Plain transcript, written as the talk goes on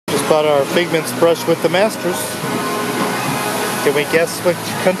Bought our Figments brush with the Masters. Can we guess which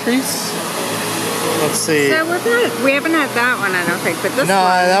countries? Let's see. So we haven't had that one, I don't think, but this no,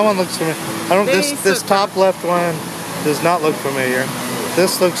 one. that one looks familiar. I don't. This top left one does not look familiar.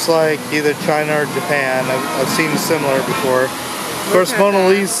 This looks like either China or Japan. I've seen similar before. Of course, Mona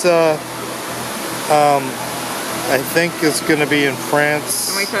Lisa, I think is going to be in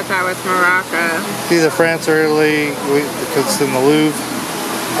France. And we thought that was Morocco. Either France or Italy, because it's in the Louvre.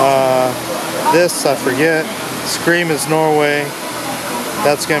 This, I forget. Scream is Norway.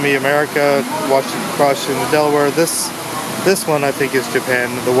 That's going to be America. Washington, Delaware. This one I think is Japan,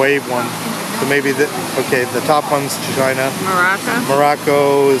 the wave one. So maybe the top one's China.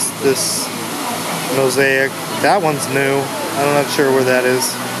 Morocco is this mosaic. That one's new. I'm not sure where that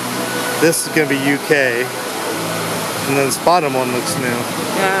is. This is going to be UK. And then this bottom one looks new.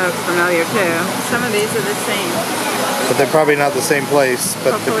 Yeah, it's familiar too. Some of these are the same. But they're probably not the same place,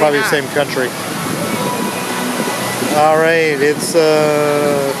 but they're probably the same country. Alright, it's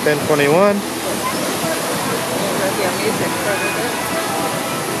 10:21.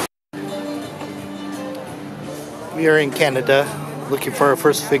 We are in Canada looking for our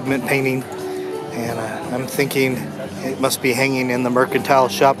first Figment painting, and I'm thinking it must be hanging in the mercantile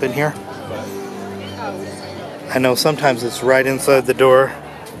shop in here. I know sometimes it's right inside the door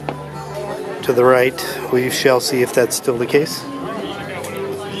to the right. We shall see if that's still the case.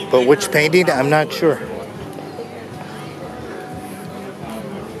 But which painting, I'm not sure.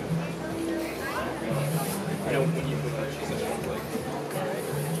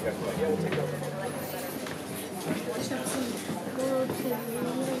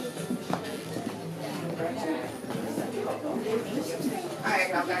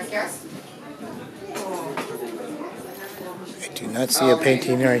 I do not see a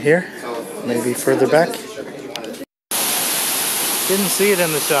painting right here. Maybe further back. Didn't see it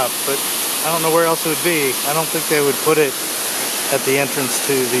in the shop, but I don't know where else it would be. I don't think they would put it at the entrance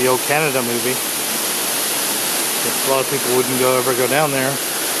to the old Canada movie. A lot of people wouldn't ever go down there.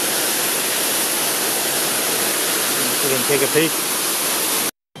 So then take a peek.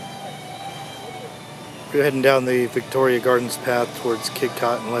 We're heading down the Victoria Gardens path towards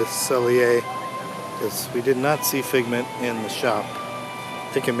Kidcot and Les Cellier, because we did not see Figment in the shop.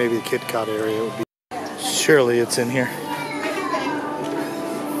 Thinking maybe the Kidcot area would be. Surely it's in here.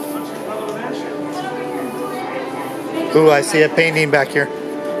 Ooh, I see a painting back here.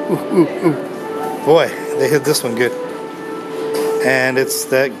 Ooh, ooh, ooh. Boy, they hit this one good. And it's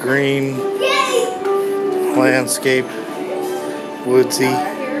that green landscape, woodsy.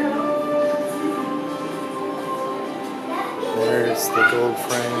 There's the gold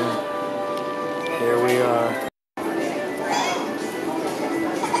frame. Here we are.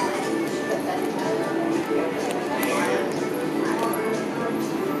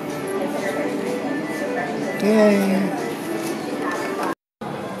 Yay!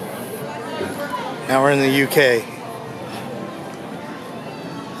 Now we're in the UK.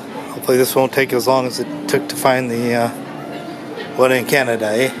 Hopefully this won't take as long as it took to find the one in Canada,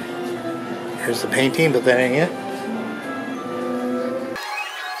 eh? Here's the painting, but that ain't it.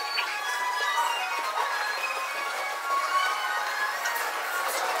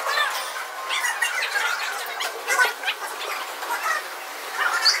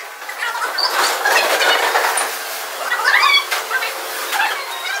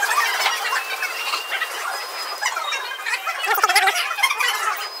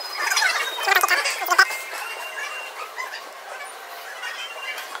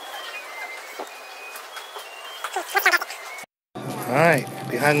 Alright,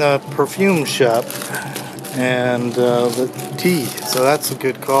 behind the perfume shop and the tea, so that's a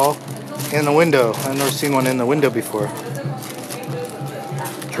good call. In the window, I've never seen one in the window before.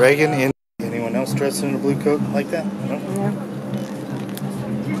 Dragon in. Anyone else dressed in a blue coat like that? No? Yeah.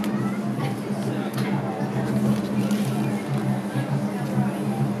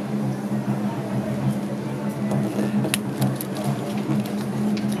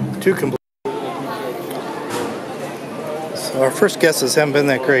 Two complete. So our first guesses haven't been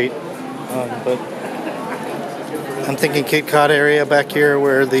that great, but I'm thinking Kidcot area back here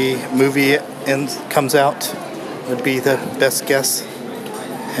where the movie comes out would be the best guess,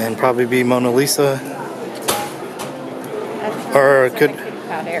 and probably be Mona Lisa, or it could.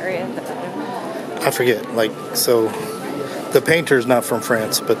 Kidcot area. I forget. Like, so, the painter's not from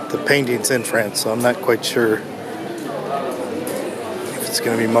France, but the painting's in France, so I'm not quite sure if it's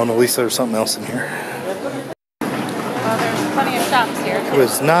going to be Mona Lisa or something else in here. Well, there's plenty of shops here. It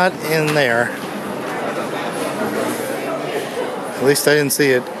was not in there. At least I didn't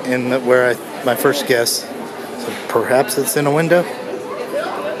see it in my first guess. So perhaps it's in a window.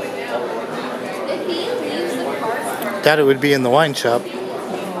 Thought it would be in the wine shop.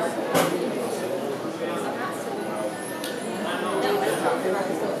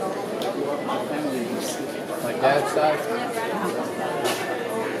 My dad's side.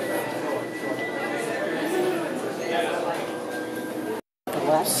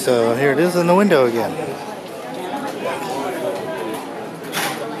 So here it is in the window again.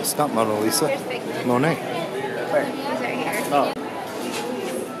 It's not Mona Lisa, Monet. Oh.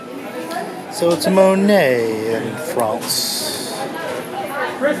 So it's Monet in France.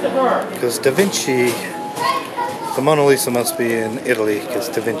 Because Da Vinci, the Mona Lisa must be in Italy because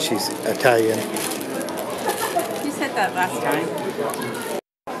Da Vinci's Italian. You said that last time.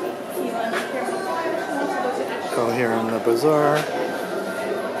 Oh, here in the bazaar.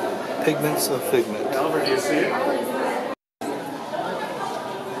 Pigments of Figment. Albert, do you see it?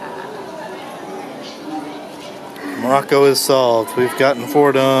 Morocco is solved. We've gotten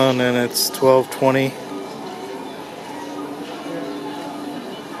 4 done and it's 12:20.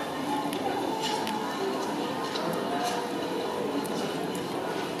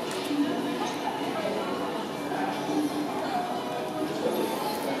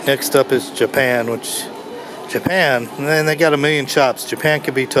 Next up is Japan, Japan, and then they got a million shops. Japan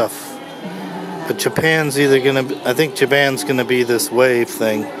could be tough. But Japan's either gonna be, I think Japan's gonna be this wave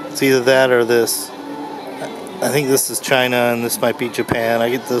thing. It's either that or this. I think this is China and this might be Japan. I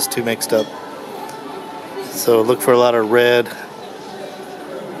get those two mixed up. So look for a lot of red.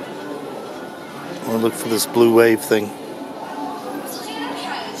 Or look for this blue wave thing.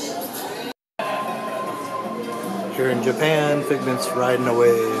 Here in Japan, Figment's riding a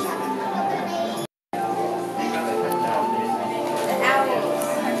wave.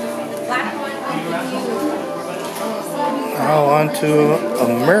 Now on to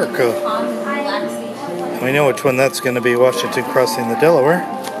America. We know which one that's going to be, Washington crossing the Delaware.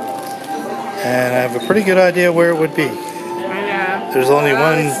 And I have a pretty good idea where it would be. I know. There's only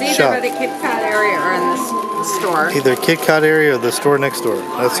one it's shop. either by the Kit Kat area or in the store. Either Kit Kat area or the store next door.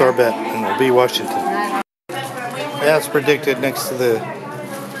 That's our bet. And it'll be Washington. As predicted, next to the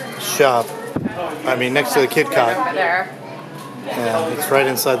shop. I mean, next to the Kit Kat. Over there. And it's right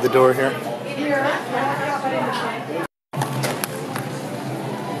inside the door here.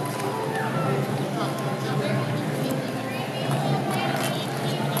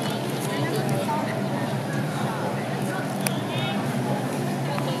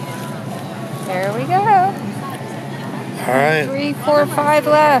 There we go. All right. 3, 4, 5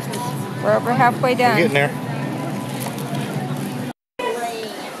 left. We're over halfway We're done. getting there.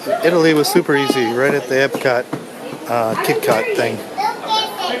 Italy was super easy, right at the Epcot Kit Kat thing.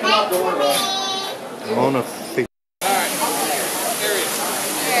 Mona Figment.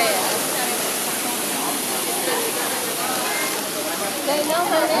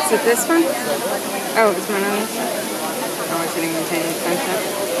 Is it this one? Oh, it's Mona Lisa. Oh, I didn't even pay attention.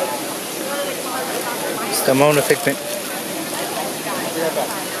 It's the Mona Figment.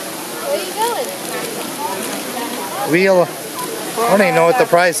 Where are you going? I don't even know what the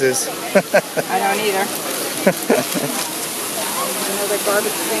price is. I don't either. Another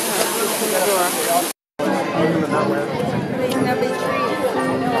garbage thing in the door.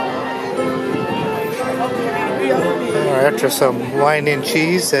 Alright, after some wine and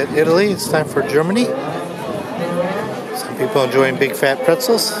cheese at Italy, it's time for Germany. Some people enjoying big fat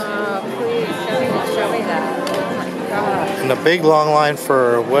pretzels. Oh, please, show me that. Oh my God. And a big long line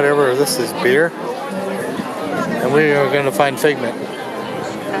for whatever this is, beer. And we are going to find Figment.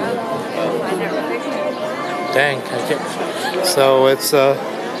 Dang, I can't. So it's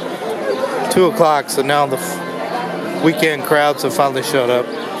 2 o'clock, so now the weekend crowds have finally showed up.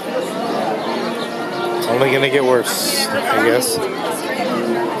 It's only going to get worse, I guess.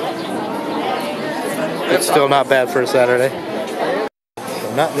 It's still not bad for a Saturday.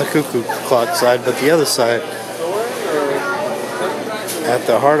 So not in the cuckoo clock side, but the other side. At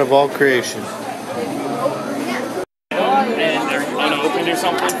the heart of all creation. And they're unopened or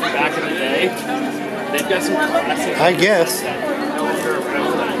something from back in the day. They've got some classic. I guess.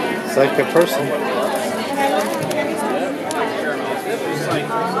 It's like a person.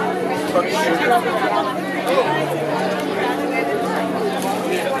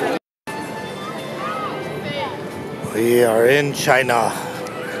 We are in China.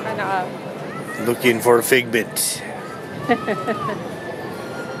 Looking for Figment.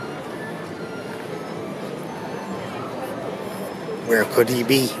 Where could he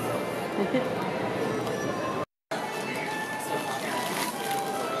be?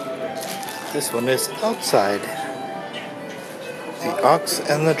 This one is outside. The Ox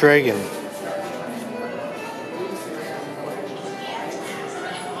and the Dragon.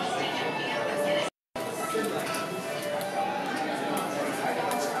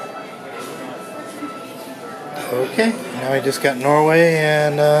 Okay, now we just got Norway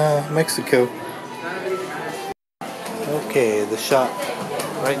and Mexico. Okay, the shop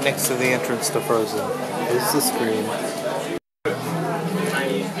right next to the entrance to Frozen is the screen.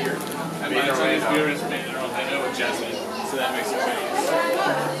 Chinese beer. I mean, Chinese beer is made their own. I know with Jesse, so that makes it Chinese.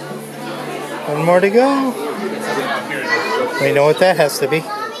 One more to go. We know what that has to be.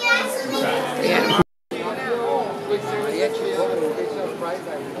 Yeah.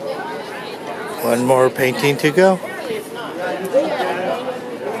 One more painting to go.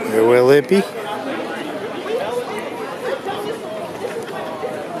 Where will it be?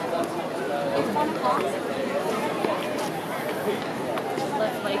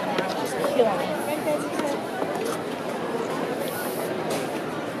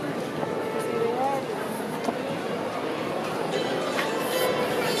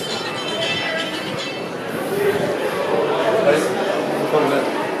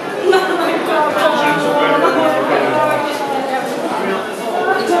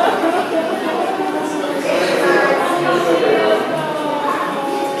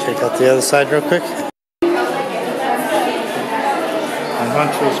 Check out the other side real quick. My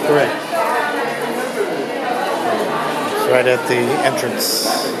hunch was correct. It's right at the entrance.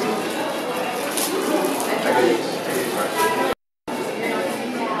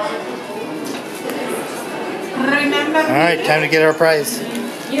 Alright, time to get our prize.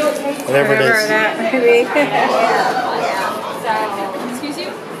 Whatever it is. that might be. Excuse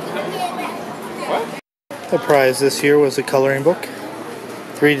you? The prize this year was a coloring book.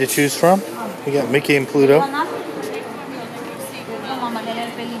 3 to choose from. We got Mickey and Pluto.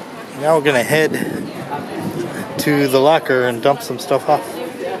 Now we're gonna head to the locker and dump some stuff off.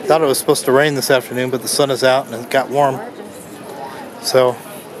 Thought it was supposed to rain this afternoon, but the sun is out and it got warm. So,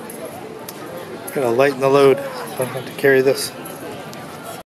 gonna lighten the load. So I have to carry this.